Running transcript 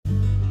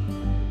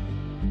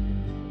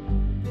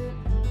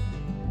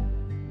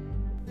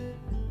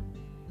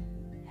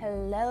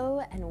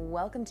Hello and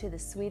welcome to The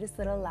Sweetest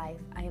Little Life.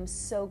 I am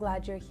so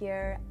glad you're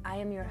here. I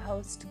am your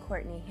host,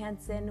 Courtney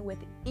Hanson. With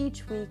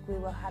each week, we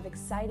will have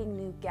exciting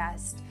new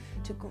guests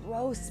to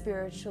grow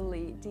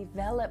spiritually,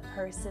 develop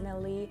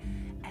personally,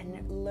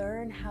 and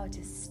learn how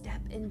to step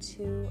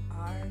into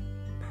our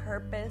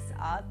purpose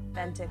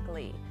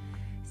authentically.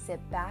 Sit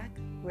back,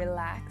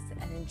 relax,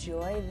 and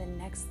enjoy the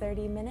next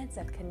 30 minutes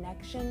of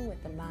connection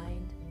with the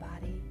mind,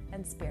 body,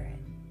 and spirit.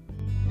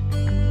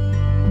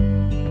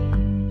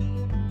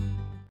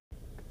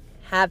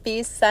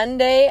 Happy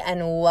Sunday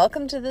and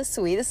welcome to The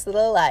Sweetest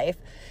Little Life.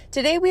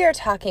 Today we are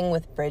talking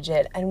with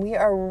Bridget and we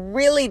are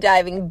really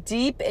diving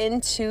deep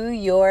into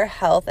your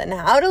health and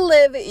how to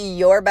live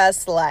your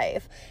best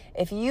life.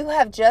 If you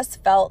have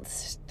just felt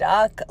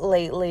stuck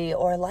lately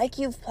or like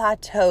you've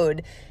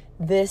plateaued,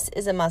 this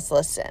is a must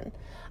listen.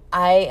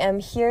 I am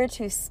here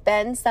to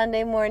spend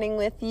Sunday morning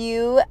with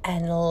you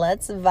and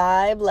let's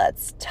vibe,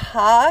 let's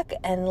talk,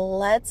 and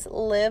let's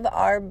live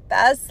our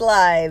best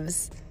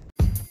lives.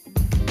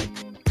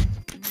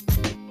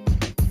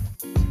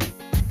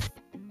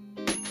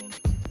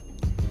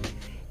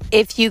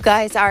 If you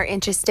guys are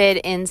interested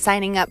in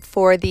signing up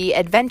for the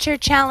Adventure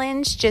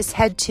Challenge, just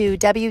head to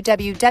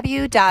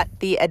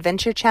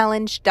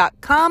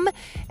www.theadventurechallenge.com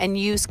and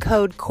use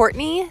code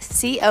Courtney,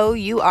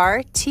 COURTNEY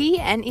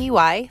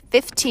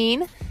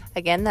 15.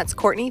 Again, that's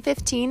Courtney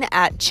 15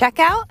 at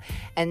checkout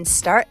and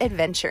start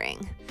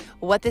adventuring.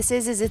 What this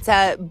is it's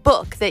a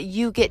book that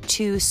you get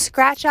to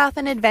scratch off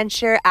an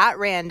adventure at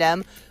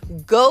random,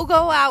 go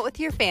out with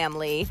your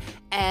family,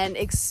 and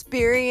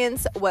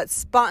experience what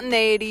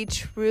spontaneity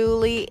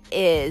truly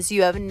is.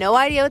 You have no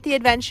idea what the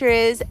adventure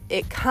is.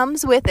 It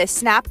comes with a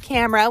snap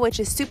camera, which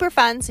is super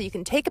fun, so you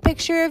can take a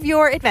picture of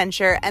your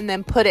adventure and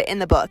then put it in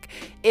the book.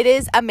 It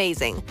is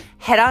amazing.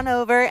 Head on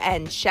over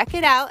and check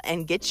it out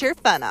and get your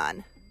fun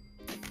on.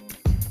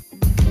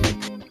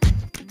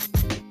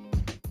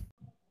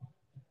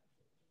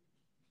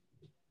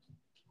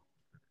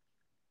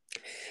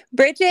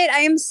 Bridget,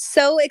 I am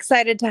so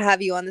excited to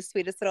have you on The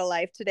Sweetest Little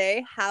Life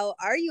today. How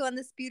are you on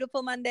this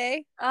beautiful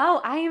Monday? Oh,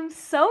 I am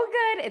so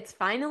good. It's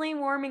finally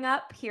warming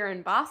up here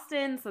in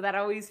Boston, so that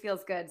always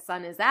feels good.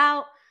 Sun is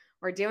out.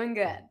 We're doing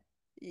good.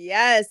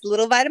 Yes,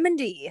 little vitamin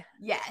D.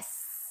 Yes.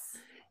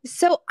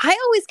 So I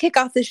always kick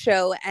off the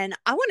show and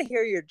I want to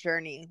hear your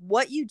journey,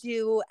 what you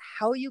do,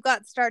 how you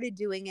got started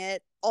doing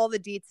it, all the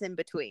deets in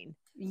between.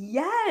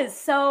 Yes.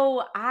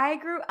 So I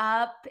grew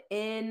up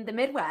in the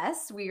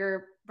Midwest.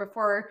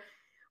 Before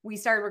we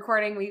started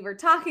recording, we were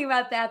talking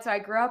about that. So I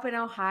grew up in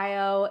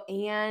Ohio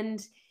and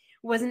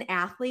was an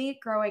athlete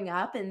growing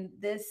up, and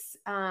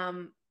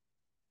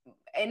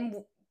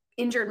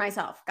injured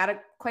myself,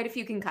 got quite a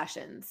few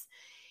concussions,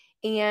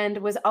 and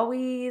was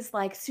always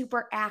like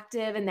super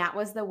active. And that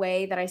was the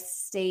way that I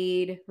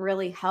stayed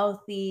really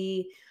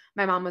healthy.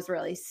 My mom was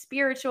really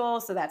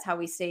spiritual, so that's how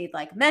we stayed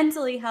like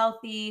mentally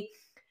healthy.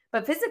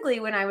 But physically,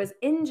 when I was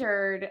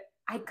injured,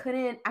 I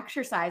couldn't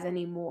exercise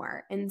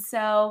anymore. And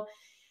so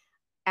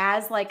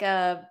as like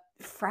a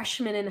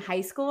freshman in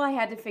high school, I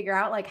had to figure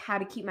out like how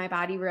to keep my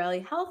body really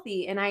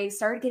healthy. And I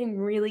started getting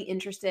really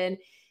interested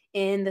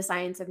in the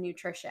science of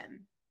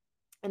nutrition.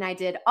 And I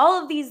did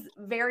all of these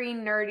very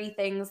nerdy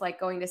things like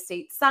going to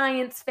state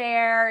science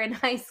fair in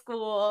high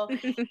school.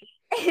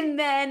 And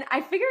then I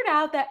figured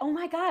out that, oh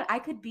my God, I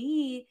could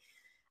be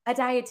a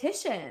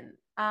dietitian.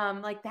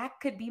 Like that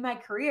could be my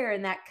career.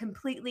 And that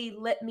completely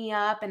lit me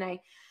up. And I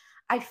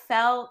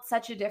felt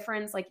such a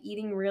difference, like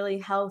eating really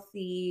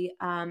healthy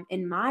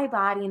in my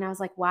body. And I was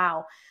like,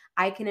 wow,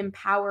 I can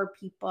empower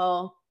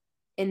people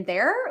in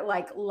their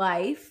like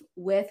life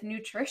with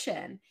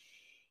nutrition.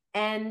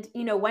 And,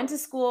 went to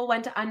school,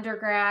 went to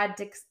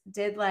undergrad,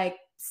 did like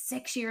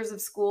 6 years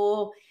of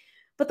school.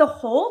 But the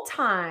whole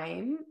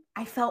time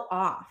I felt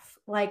off.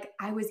 Like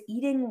I was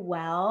eating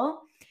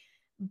well,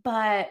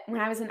 but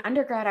when I was in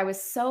undergrad, I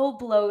was so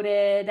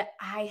bloated.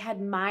 I had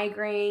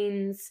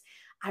migraines.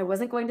 I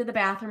wasn't going to the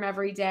bathroom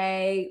every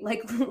day.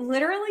 Like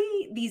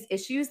literally these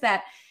issues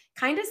that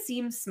kind of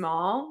seem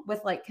small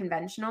with like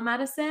conventional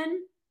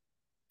medicine,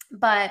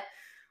 but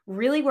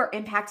really were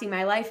impacting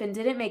my life and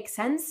didn't make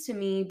sense to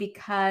me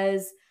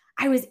because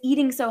I was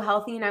eating so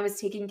healthy and I was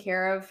taking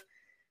care of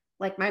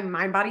like my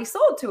mind, body,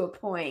 soul to a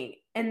point.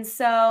 And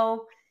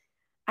so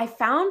I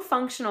found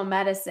functional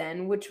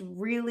medicine, which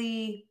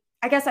really,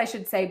 I guess I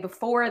should say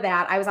before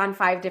that, I was on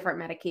 5 different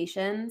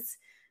medications,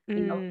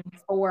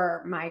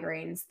 for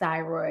migraines,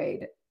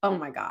 thyroid, oh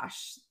my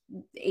gosh,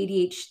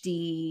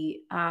 ADHD,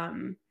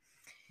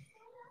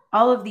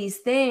 all of these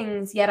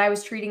things, yet I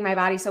was treating my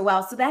body so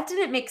well. So that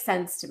didn't make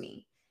sense to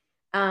me.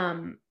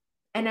 And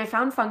I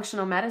found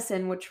functional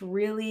medicine, which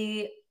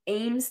really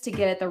aims to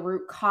get at the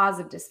root cause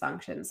of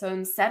dysfunction. So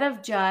instead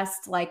of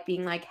just like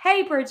being like,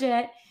 hey,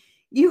 Bridget,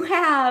 you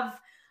have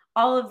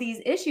all of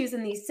these issues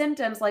and these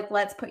symptoms, like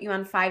let's put you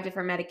on 5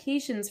 different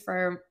medications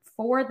for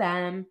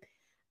them.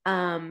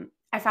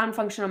 I found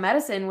functional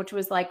medicine, which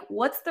was like,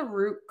 what's the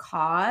root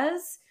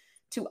cause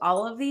to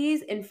all of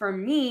these? And for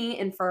me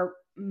and for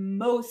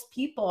most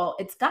people,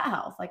 it's gut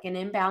health, like an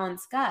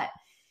imbalanced gut.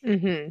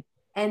 Mm-hmm.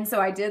 And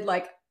so I did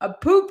like a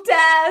poop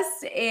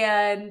test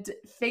and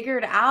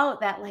figured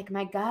out that like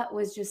my gut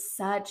was just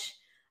such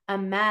a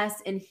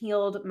mess, and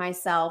healed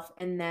myself.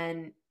 And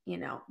then,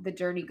 the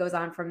journey goes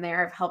on from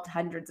there. I've helped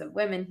hundreds of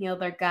women heal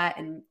their gut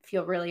and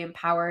feel really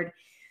empowered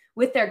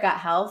with their gut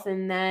health.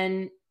 And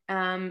then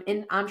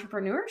in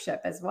entrepreneurship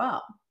as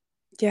well.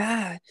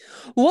 Yeah.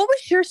 What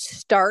was your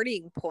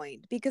starting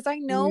point? Because I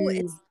know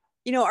it's,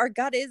 Mm. our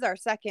gut is our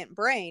second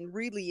brain,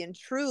 really and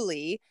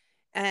truly.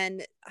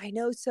 And I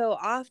know so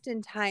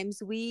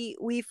oftentimes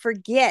we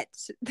forget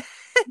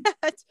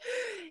that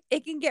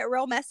it can get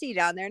real messy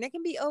down there, and it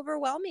can be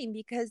overwhelming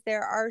because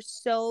there are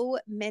so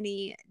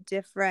many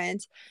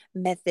different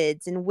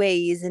methods and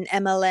ways and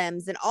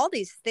MLMs and all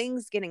these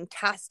things getting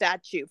tossed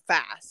at you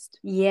fast.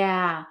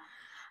 Yeah.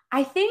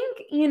 I think,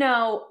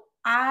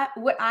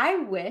 what I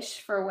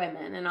wish for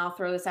women, and I'll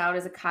throw this out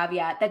as a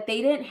caveat, that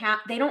they don't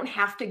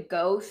have to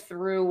go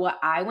through what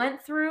I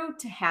went through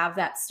to have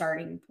that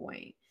starting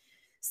point.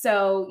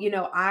 So,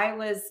 I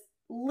was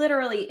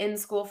literally in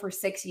school for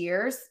 6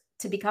 years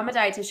to become a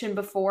dietitian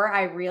before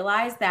I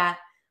realized that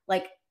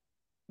like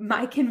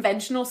my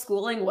conventional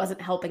schooling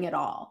wasn't helping at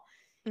all.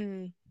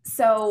 Mm,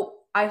 So,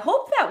 I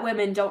hope that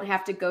women don't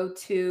have to go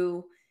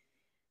to,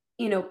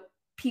 you know,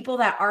 people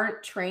that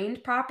aren't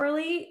trained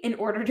properly in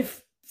order to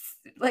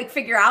like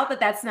figure out that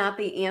that's not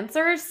the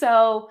answer.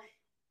 So,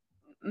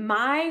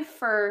 my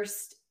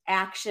first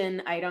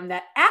action item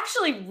that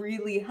actually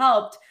really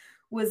helped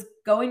was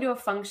going to a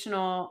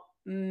functional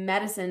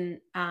medicine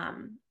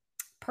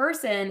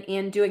person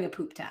and doing a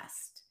poop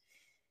test.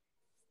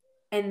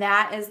 And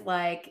that is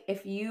like,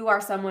 if you are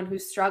someone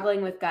who's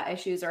struggling with gut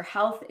issues or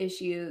health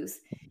issues,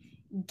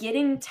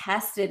 getting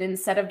tested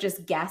instead of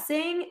just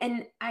guessing.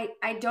 And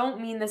I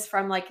don't mean this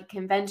from like a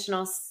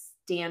conventional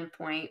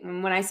standpoint.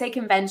 And when I say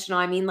conventional,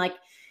 I mean like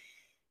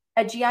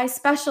a GI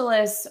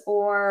specialist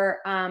or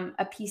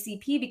a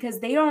PCP, because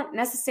they don't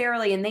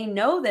necessarily, and they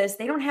know this,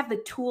 they don't have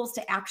the tools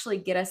to actually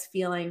get us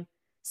feeling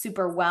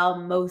super well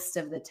most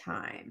of the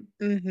time.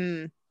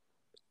 mm-hmm.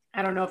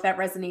 I don't know if that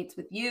resonates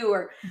with you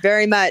or,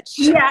 Very much.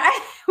 yeah,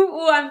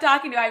 who I'm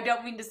talking to. I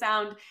don't mean to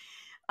sound,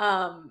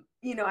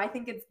 I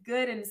think it's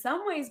good in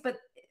some ways, but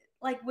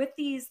like with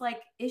these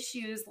like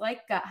issues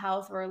like gut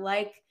health or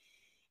like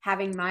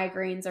having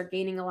migraines or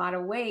gaining a lot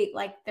of weight,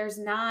 like there's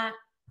not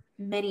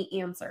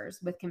many answers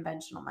with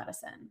conventional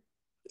medicine.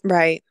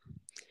 Right.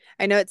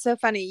 I know, it's so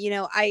funny.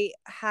 I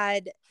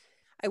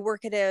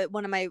work at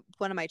one of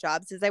my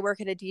jobs is I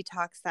work at a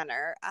detox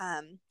center.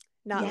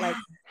 Not Yeah. like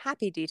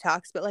happy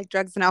detox, but like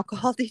drugs and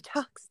alcohol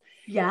detox.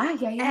 Yeah,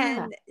 yeah,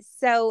 yeah. And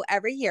so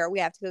every year we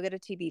have to go get a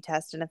TB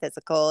test and a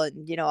physical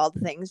and all the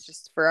things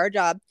just for our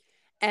job.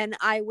 And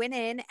I went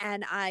in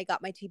and I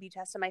got my TB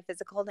test and my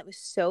physical, and it was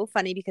so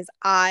funny because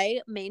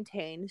I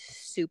maintain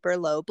super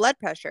low blood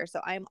pressure.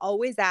 So I'm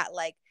always at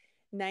like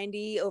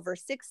 90 over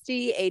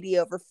 60, 80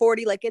 over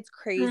 40. Like it's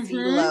crazy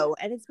Mhm. low.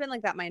 And it's been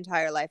like that my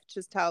entire life,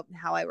 just how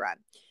I run.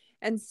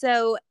 And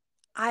so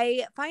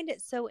I find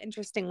it so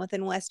interesting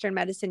within Western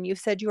medicine. You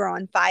said you were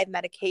on 5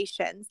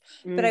 medications,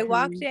 but I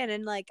walked Mhm. in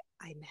and like,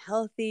 I'm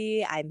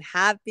healthy, I'm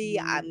happy,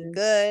 I'm Mhm.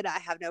 good, I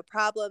have no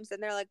problems.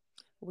 And they're like,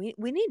 we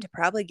need to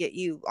probably get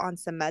you on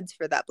some meds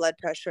for that blood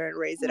pressure and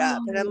raise it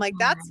up. And I'm Oh like,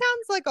 that my.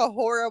 sounds like a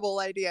horrible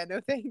idea. No,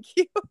 thank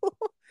you.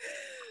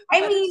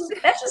 I But mean,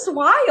 that's just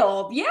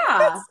wild.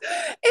 Yeah.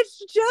 it's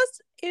it's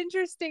just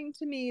interesting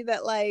to me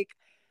that like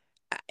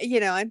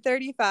I'm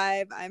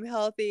 35, I'm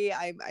healthy,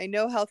 I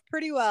know health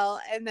pretty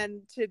well, and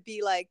then to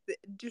be like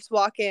just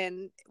walk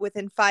in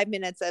within 5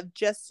 minutes of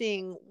just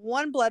seeing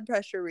one blood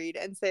pressure read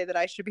and say that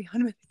I should be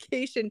on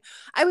medication.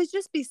 I was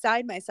just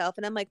beside myself,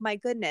 and I'm like, my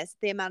goodness,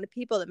 the amount of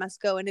people that must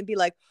go in and be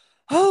like,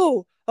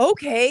 "Oh,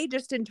 okay,"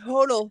 just in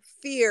total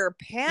fear,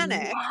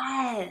 panic.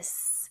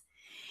 Yes.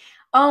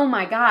 Oh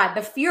my God.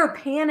 The fear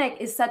panic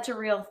is such a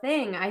real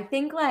thing. I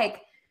think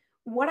like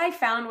what I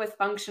found with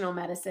functional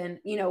medicine,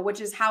 which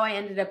is how I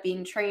ended up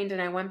being trained,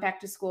 and I went back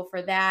to school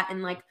for that,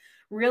 and like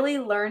really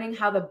learning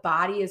how the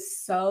body is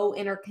so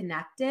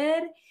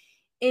interconnected,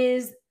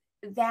 is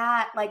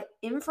that like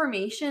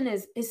information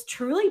is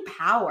truly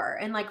power.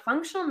 And like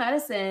functional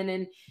medicine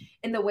and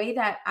in the way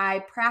that I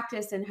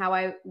practice and how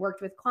I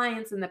worked with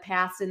clients in the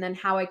past, and then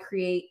how I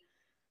create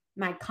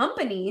my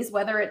companies,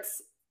 whether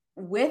it's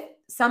with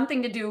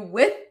something to do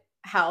with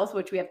health,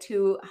 which we have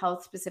 2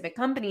 health specific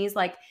companies,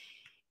 like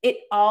it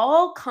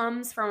all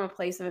comes from a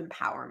place of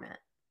empowerment.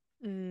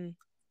 Mm,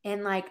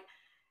 And like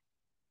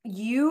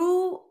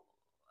you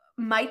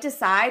might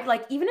decide,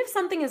 like, even if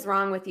something is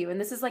wrong with you, and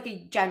this is like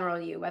a general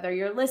you, whether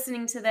you're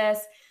listening to this,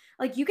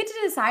 like you get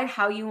to decide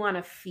how you want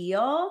to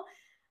feel.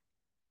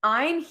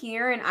 I'm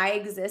here and I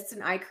exist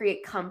and I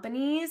create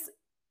companies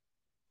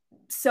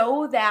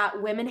so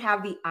that women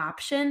have the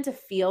option to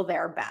feel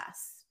their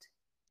best.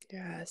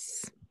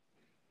 yes.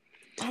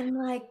 And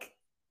like,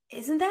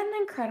 isn't that an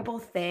incredible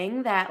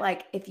thing that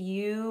like if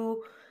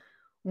you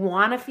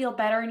want to feel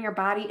better in your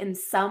body in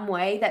some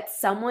way, that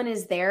someone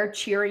is there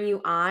cheering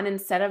you on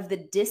instead of the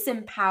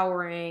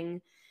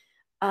disempowering,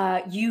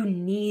 you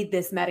need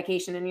this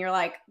medication. And you're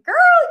like, girl,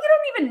 you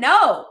don't even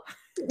know.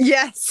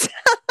 Yes.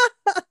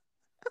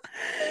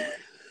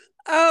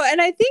 Oh,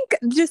 and I think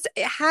just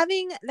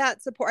having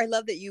that support, I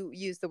love that you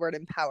use the word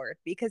empowered,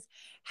 because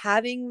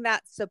having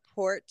that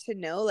support to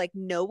know, like,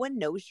 no one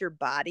knows your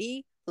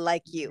body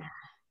like you.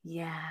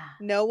 Yeah.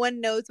 No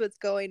one knows what's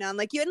going on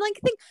like you. And like,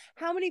 think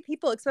how many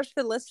people, especially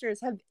the listeners,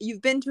 have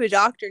you've been to a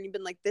doctor and you've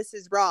been like, this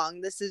is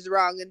wrong, this is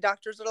wrong. And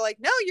doctors are like,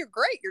 no, you're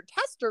great. Your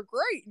tests are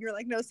great. And you're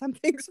like, no,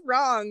 something's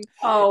wrong.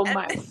 Oh And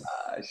my I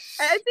gosh.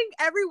 think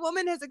every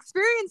woman has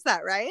experienced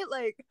that, right?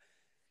 Like,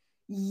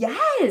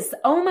 Yes.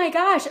 Oh my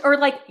gosh. Or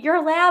like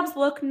your labs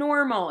look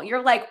normal.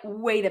 You're like,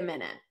 wait a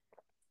minute.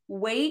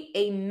 Wait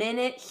a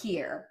minute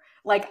here.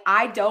 Like,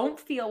 I don't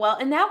feel well.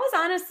 And that was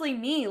honestly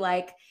me.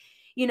 Like,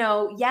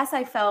 yes,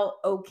 I felt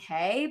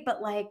okay,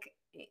 but like,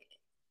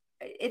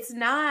 it's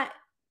not,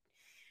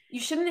 you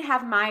shouldn't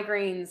have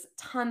migraines,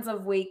 tons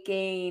of weight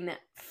gain,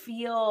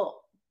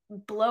 feel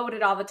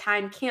bloated all the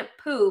time, can't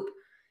poop.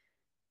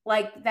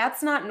 Like,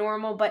 that's not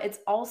normal, but it's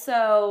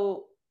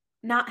also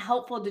not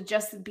helpful to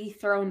just be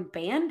thrown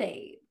band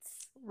aids.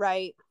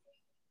 right,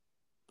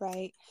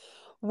 right.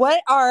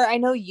 What are, I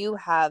know you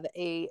have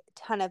a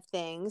ton of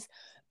things,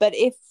 but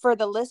if for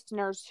the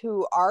listeners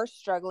who are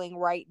struggling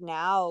right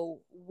now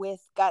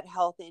with gut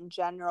health in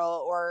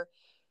general, or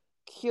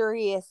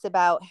curious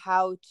about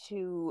how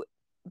to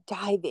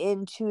dive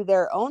into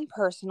their own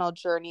personal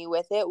journey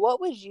with it,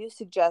 what would you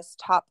suggest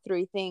top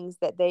three things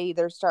that they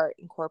either start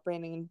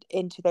incorporating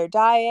into their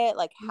diet?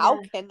 Like, how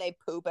Yeah. can they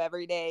poop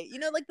every day?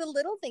 Like the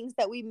little things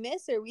that we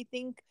miss, or we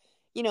think,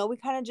 we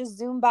kind of just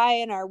zoom by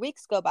and our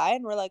weeks go by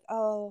and we're like,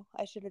 oh,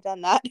 I should have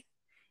done that.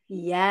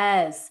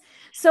 Yes.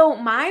 So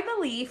my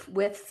belief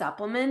with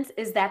supplements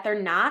is that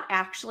they're not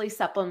actually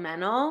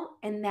supplemental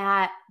and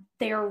that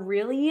they're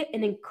really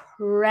an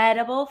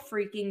incredible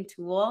freaking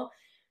tool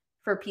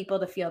for people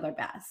to feel their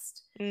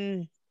best.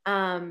 Mm.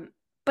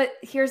 But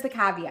here's the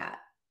caveat.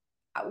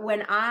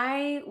 When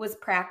I was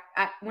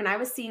when I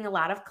was seeing a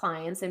lot of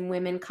clients and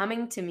women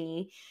coming to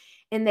me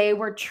and they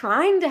were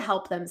trying to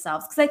help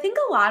themselves, because I think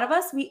a lot of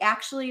us, we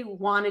actually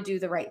want to do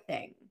the right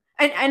thing.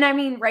 And I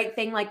mean right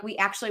thing, like we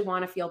actually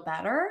want to feel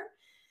better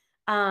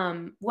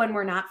when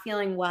we're not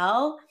feeling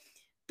well,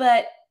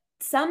 but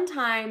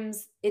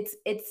sometimes it's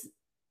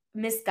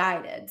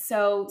misguided.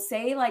 So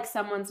say like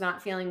someone's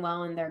not feeling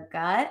well in their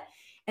gut,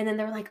 and then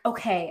they're like,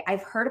 okay,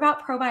 I've heard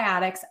about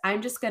probiotics.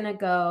 I'm just gonna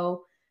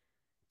go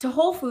to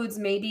Whole Foods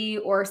maybe,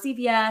 or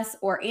CVS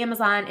or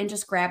Amazon, and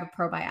just grab a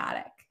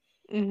probiotic.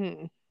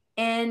 Mm-hmm.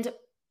 And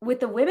with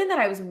the women that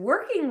I was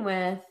working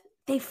with,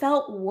 they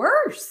felt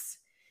worse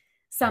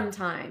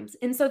sometimes.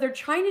 And so they're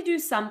trying to do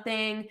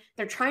something,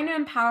 they're trying to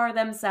empower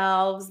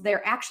themselves,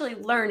 they're actually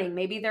learning.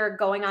 Maybe they're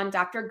going on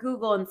Dr.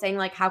 Google and saying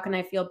like, how can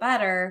I feel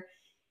better?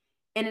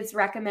 And it's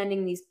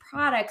recommending these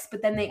products,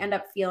 but then they end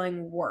up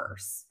feeling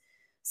worse.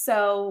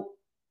 So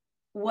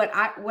what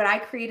I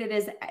created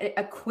is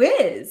a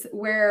quiz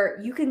where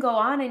you can go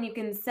on and you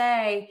can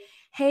say,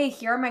 hey,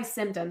 here are my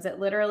symptoms. It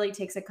literally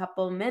takes a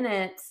couple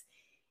minutes,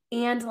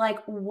 and like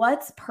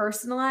what's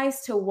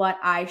personalized to what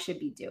I should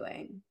be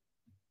doing.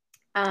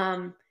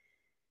 Um,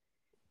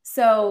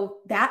 so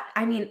that,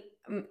 I mean,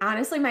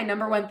 honestly, my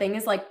number one thing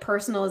is like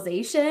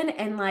personalization,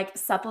 and like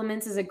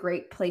supplements is a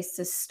great place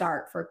to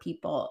start for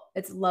people.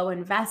 It's low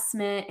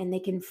investment and they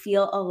can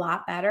feel a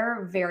lot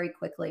better very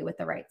quickly with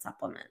the right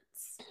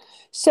supplements.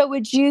 So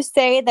would you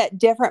say that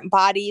different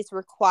bodies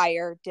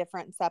require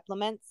different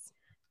supplements?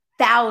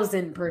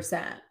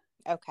 1,000%.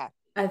 Okay.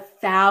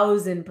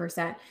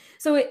 1,000%.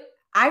 So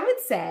I would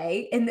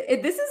say, and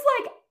this is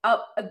like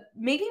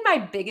maybe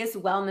my biggest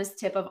wellness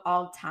tip of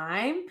all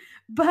time,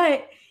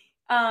 but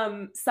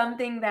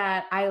something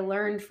that I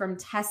learned from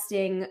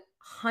testing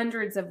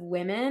hundreds of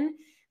women,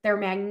 their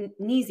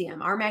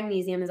magnesium. Our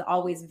magnesium is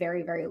always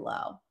very, very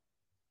low.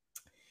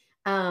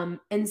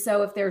 And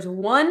so if there's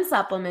one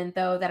supplement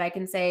though that I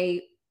can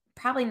say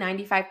probably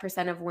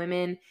 95% of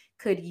women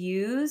could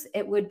use,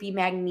 it would be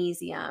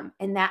magnesium.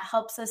 And that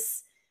helps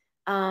us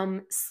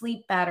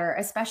sleep better,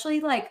 especially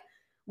like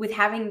with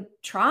having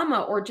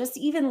trauma or just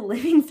even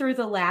living through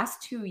the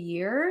last 2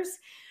 years.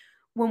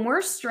 When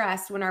we're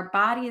stressed, when our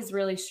body is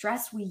really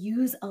stressed, we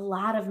use a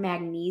lot of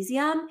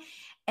magnesium.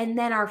 And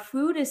then our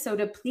food is so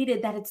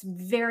depleted that it's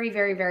very,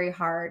 very, very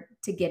hard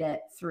to get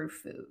it through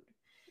food.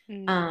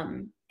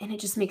 Mm. And it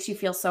just makes you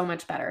feel so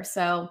much better.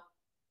 So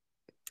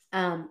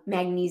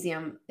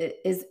magnesium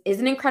is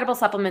an incredible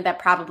supplement that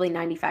probably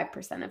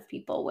 95% of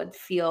people would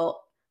feel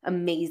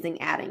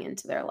amazing adding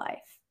into their life.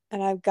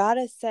 And I've got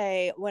to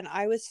say, when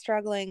I was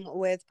struggling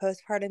with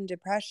postpartum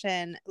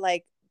depression,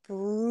 like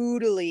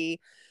brutally,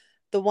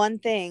 the one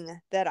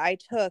thing that I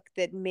took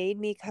that made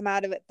me come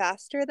out of it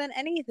faster than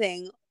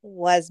anything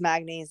was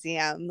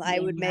magnesium. I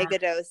would Yeah. mega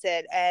dose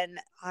it and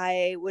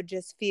I would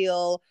just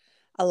feel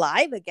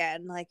alive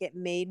again. Like, it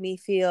made me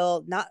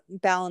feel, not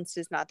balanced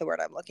is not the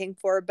word I'm looking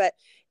for, but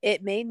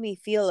it made me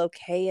feel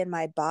okay in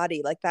my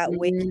body. Like that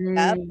waking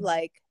up, Mm.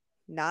 like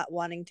not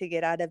wanting to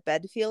get out of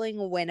bed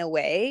feeling went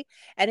away.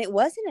 And it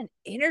wasn't an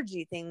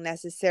energy thing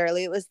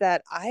necessarily. It was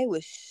that I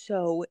was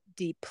so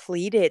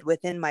depleted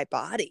within my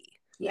body.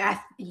 Yeah.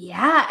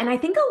 Yeah. And I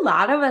think a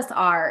lot of us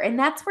are. And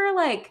that's where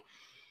like,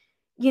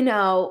 you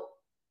know,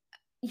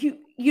 you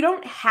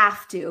don't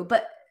have to,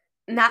 but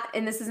not,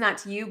 and this is not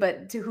to you,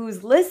 but to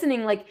who's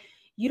listening, like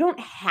you don't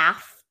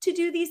have to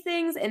do these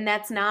things. And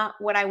that's not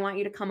what I want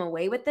you to come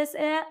away with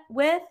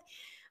with.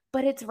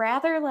 But it's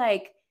rather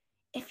like,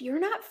 if you're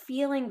not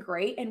feeling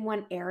great in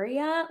one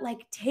area,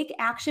 like take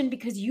action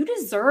because you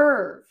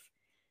deserve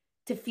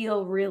to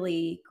feel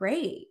really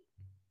great.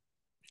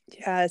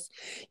 Yes.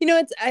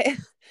 It's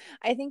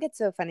I think it's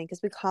so funny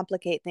because we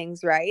complicate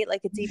things, right?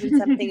 Like it's even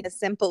something as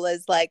simple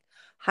as like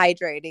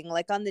hydrating.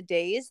 Like on the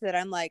days that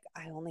I'm like,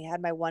 I only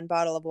had my one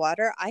bottle of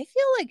water, I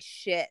feel like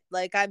shit.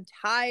 Like I'm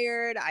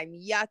tired, I'm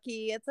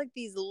yucky. It's like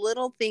these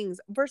little things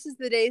versus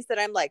the days that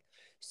I'm like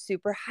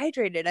super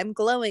hydrated, I'm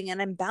glowing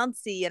and I'm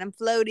bouncy and I'm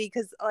floaty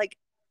because like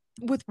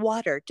with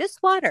water,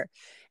 just water.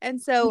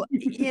 And so,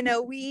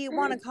 we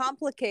want to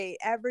complicate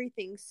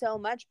everything so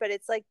much, but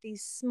it's like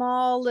these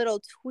small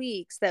little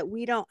tweaks that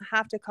we don't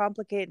have to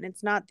complicate. And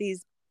it's not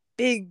these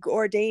big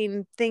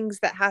ordained things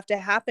that have to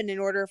happen in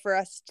order for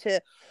us to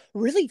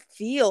really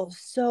feel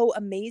so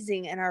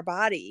amazing in our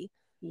body.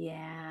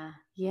 Yeah.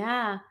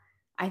 Yeah.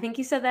 I think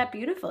you said that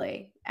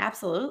beautifully.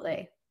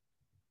 Absolutely.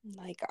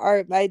 Like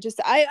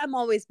I'm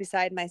always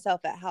beside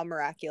myself at how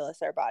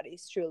miraculous our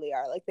bodies truly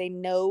are. Like they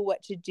know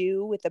what to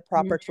do with the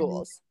proper Mhm.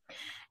 tools.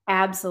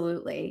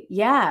 Absolutely.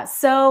 Yeah.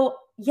 So,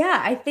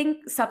 yeah, I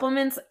think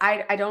supplements,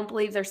 I don't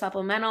believe they're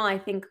supplemental. I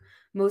think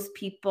most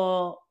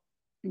people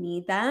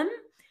need them.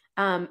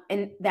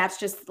 And that's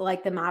just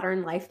like the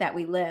modern life that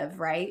we live,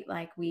 right?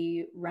 Like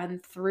we run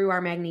through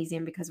our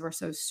magnesium because we're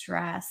so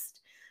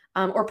stressed.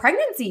 Or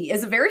pregnancy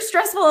is a very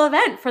stressful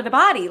event for the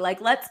body. Like,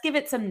 let's give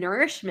it some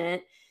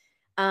nourishment.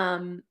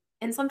 And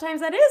sometimes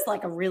that is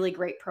like a really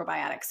great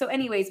probiotic. So,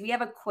 anyways, we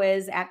have a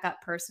quiz at Gut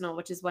Personal,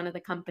 which is one of the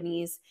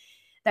companies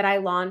that I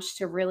launched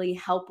to really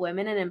help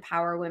women and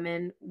empower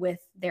women with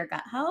their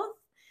gut health.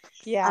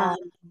 Yeah. Um,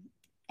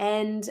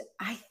 and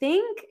I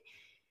think,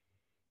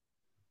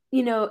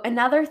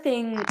 another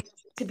thing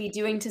to be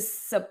doing to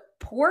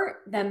support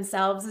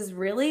themselves is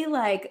really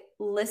like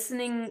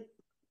listening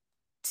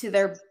to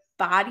their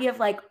body of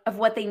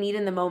what they need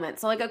in the moment.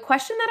 So like a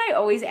question that I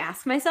always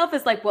ask myself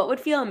is like, what would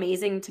feel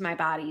amazing to my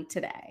body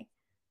today?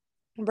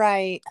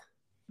 Right.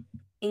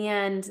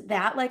 And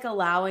that like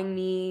allowing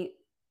me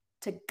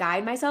to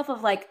guide myself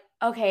of like,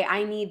 okay,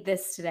 I need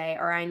this today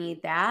or I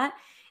need that.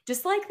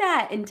 Just like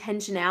that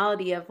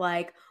intentionality of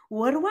like,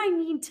 what do I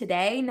need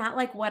today? Not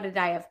like, what did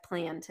I have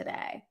planned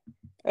today?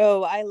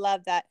 Oh, I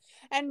love that.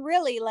 And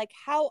really, like,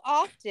 how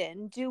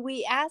often do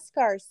we ask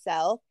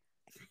ourselves,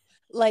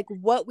 like,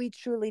 what we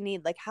truly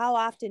need? Like, how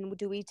often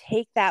do we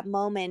take that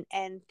moment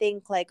and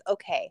think, like,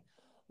 okay,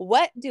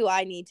 what do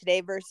I need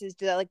today versus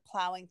like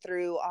plowing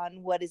through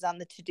on what is on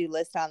the to do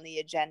list on the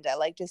agenda?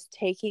 Like, just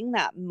taking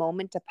that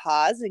moment to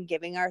pause and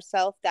giving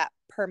ourselves that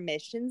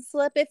permission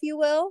slip, if you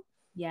will.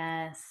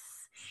 Yes.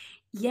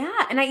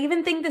 Yeah. And I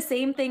even think the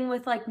same thing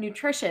with like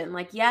nutrition.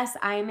 Like, yes,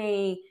 I'm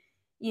a,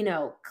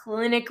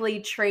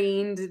 clinically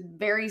trained,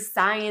 very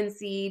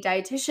sciency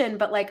dietitian,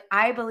 but like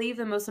I believe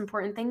the most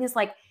important thing is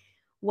like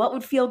what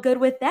would feel good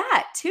with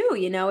that too.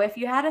 If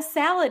you had a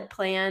salad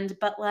planned,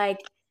 but like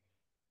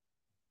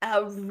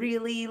a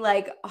really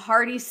like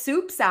hearty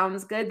soup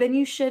sounds good, then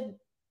you should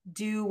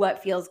do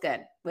what feels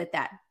good with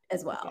that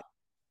as Yeah. well.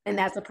 And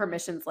that's a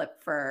permission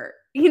slip for,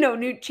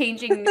 new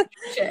changing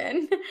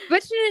nutrition.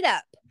 Switching it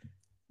up.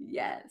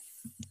 Yes.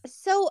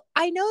 So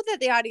I know that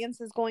the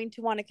audience is going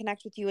to want to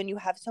connect with you, and you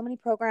have so many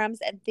programs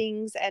and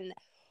things, and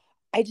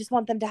I just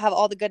want them to have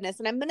all the goodness.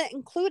 And I'm going to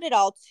include it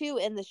all too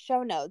in the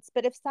show notes.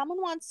 But if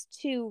someone wants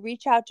to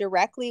reach out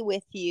directly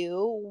with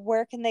you,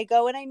 where can they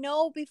go? And I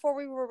know before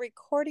we were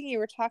recording, you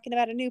were talking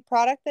about a new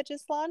product that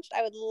just launched.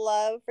 I would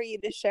love for you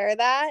to share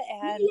that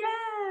and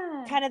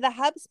Yeah. kind of the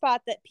hub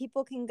spot that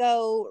people can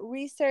go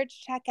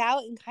research, check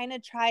out, and kind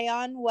of try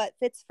on what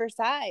fits for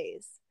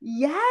size.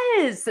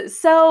 Yes.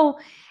 So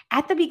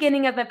at the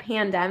beginning of the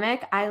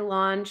pandemic, I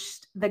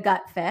launched the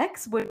Gut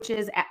Fix, which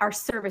is our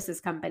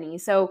services company.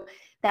 So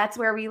that's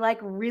where we like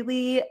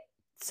really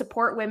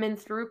support women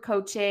through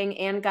coaching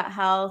and gut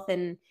health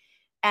and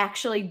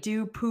actually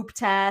do poop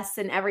tests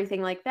and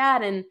everything like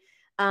that. And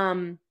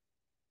um,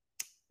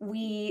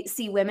 we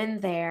see women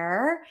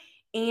there.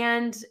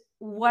 And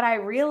what I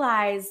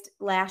realized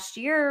last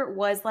year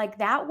was like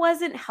that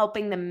wasn't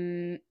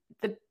helping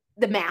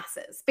the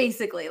masses,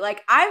 basically.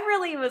 Like I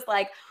really was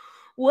like,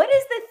 what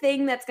is the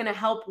thing that's going to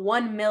help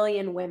 1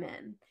 million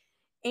women?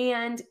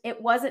 And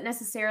it wasn't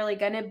necessarily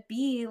going to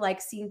be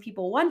like seeing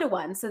people one to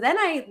one. So then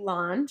I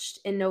launched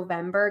in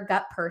November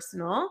Gut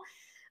Personal.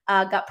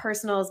 Gut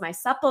Personal is my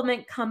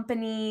supplement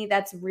company.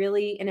 That's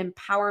really an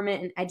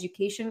empowerment and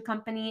education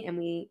company, and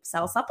we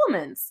sell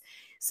supplements.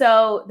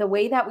 So the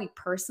way that we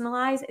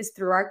personalize is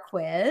through our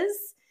quiz.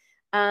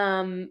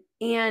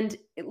 And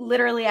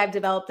literally, I've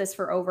developed this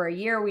for over a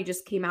year. We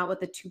just came out with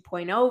the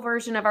 2.0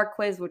 version of our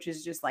quiz, which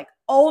is just like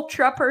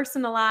ultra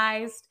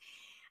personalized.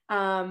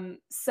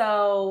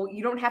 So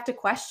you don't have to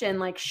question,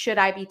 like, should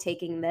I be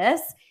taking this?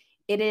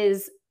 It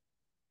is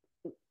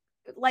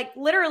like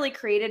literally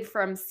created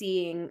from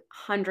seeing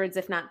hundreds,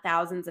 if not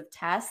thousands of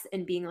tests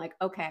and being like,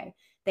 okay,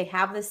 they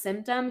have this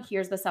symptom.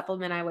 Here's the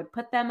supplement I would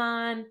put them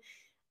on.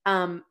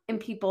 And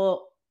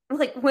people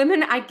like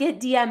women, I get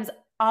DMs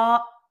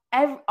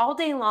all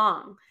day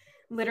long,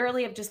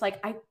 literally of just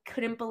like, I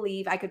couldn't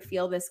believe I could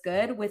feel this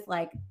good with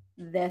like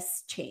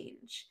this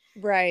change.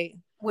 Right.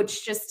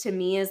 Which just to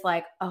me is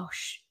like, oh,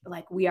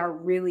 like we are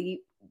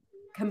really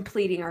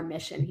completing our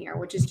mission here,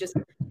 which is just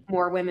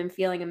more women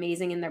feeling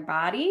amazing in their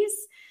bodies.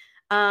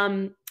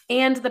 And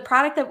the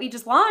product that we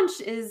just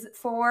launched is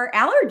for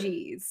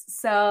allergies.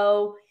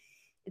 So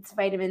it's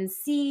vitamin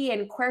C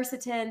and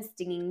quercetin,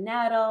 stinging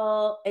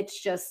nettle. It's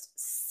just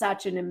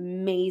such an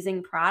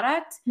amazing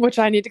product. Which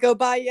I need to go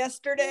buy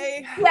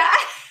yesterday. Yeah.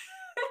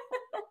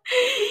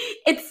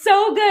 It's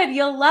so good.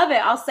 You'll love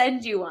it. I'll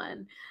send you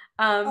one.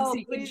 So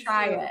you can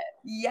try it.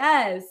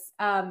 Yes.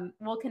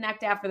 We'll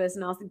connect after this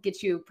and I'll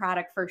get you a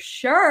product for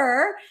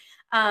sure.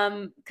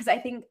 Cause I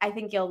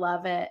think you'll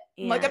love it.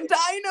 And like I'm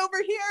dying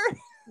over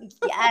here.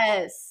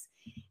 Yes.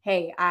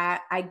 Hey,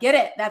 I get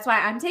it. That's why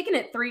I'm taking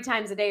it 3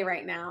 times a day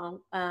right now.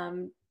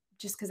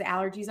 Just cause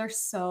allergies are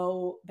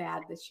so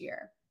bad this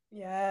year.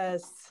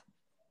 Yes.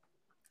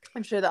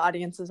 I'm sure the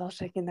audience is all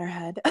shaking their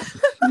head.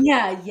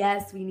 Yeah.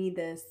 Yes. We need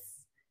this.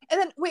 And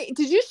then wait,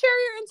 did you share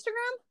your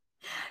Instagram?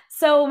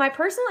 So my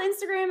personal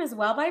Instagram is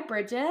Well by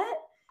Bridget.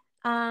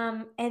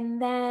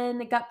 And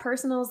then Gut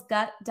Personal's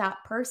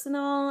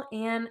gut.personal.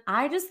 And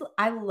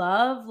I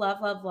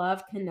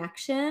love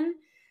connection.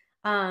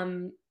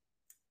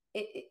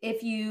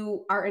 If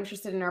you are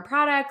interested in our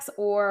products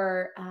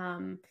or,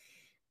 kind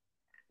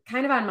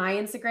of on my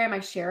Instagram,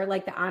 I share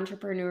like the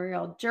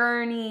entrepreneurial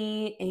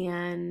journey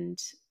and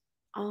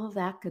all of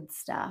that good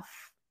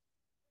stuff.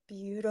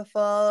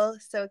 Beautiful.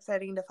 So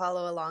exciting to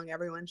follow along.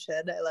 Everyone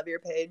should. I love your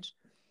page.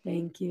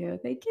 Thank you.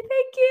 Thank you.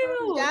 Thank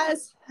you.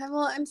 Yes.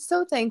 Well, I'm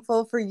so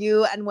thankful for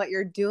you and what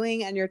you're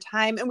doing and your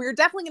time. And we're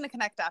definitely going to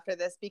connect after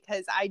this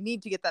because I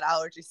need to get that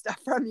allergy stuff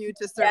from you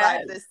to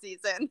survive this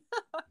season.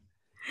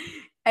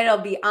 It'll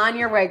be on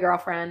your way,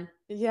 girlfriend.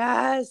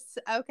 Yes.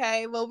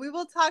 Okay. Well, we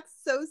will talk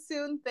so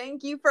soon.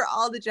 Thank you for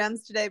all the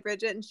gems today,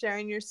 Bridget, and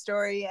sharing your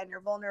story and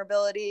your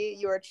vulnerability.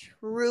 You are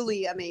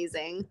truly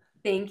amazing.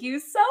 Thank you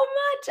so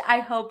much. I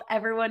hope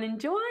everyone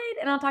enjoyed,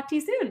 and I'll talk to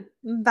you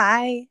soon.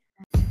 Bye.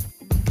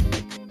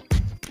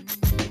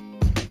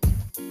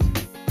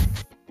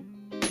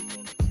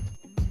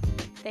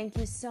 Thank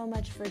you so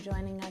much for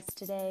joining us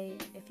today.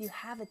 If you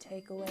have a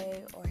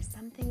takeaway or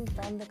something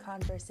from the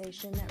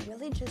conversation that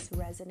really just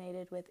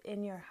resonated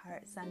within your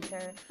heart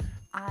center,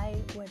 I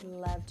would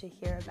love to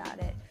hear about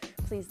it.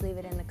 Please leave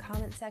it in the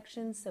comment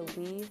section so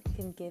we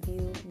can give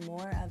you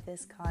more of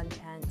this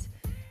content.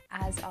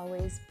 As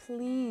always,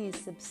 please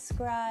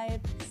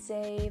subscribe,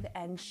 save,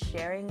 and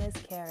sharing is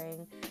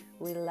caring.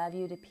 We love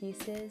you to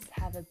pieces.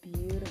 Have a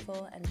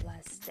beautiful and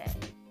blessed day.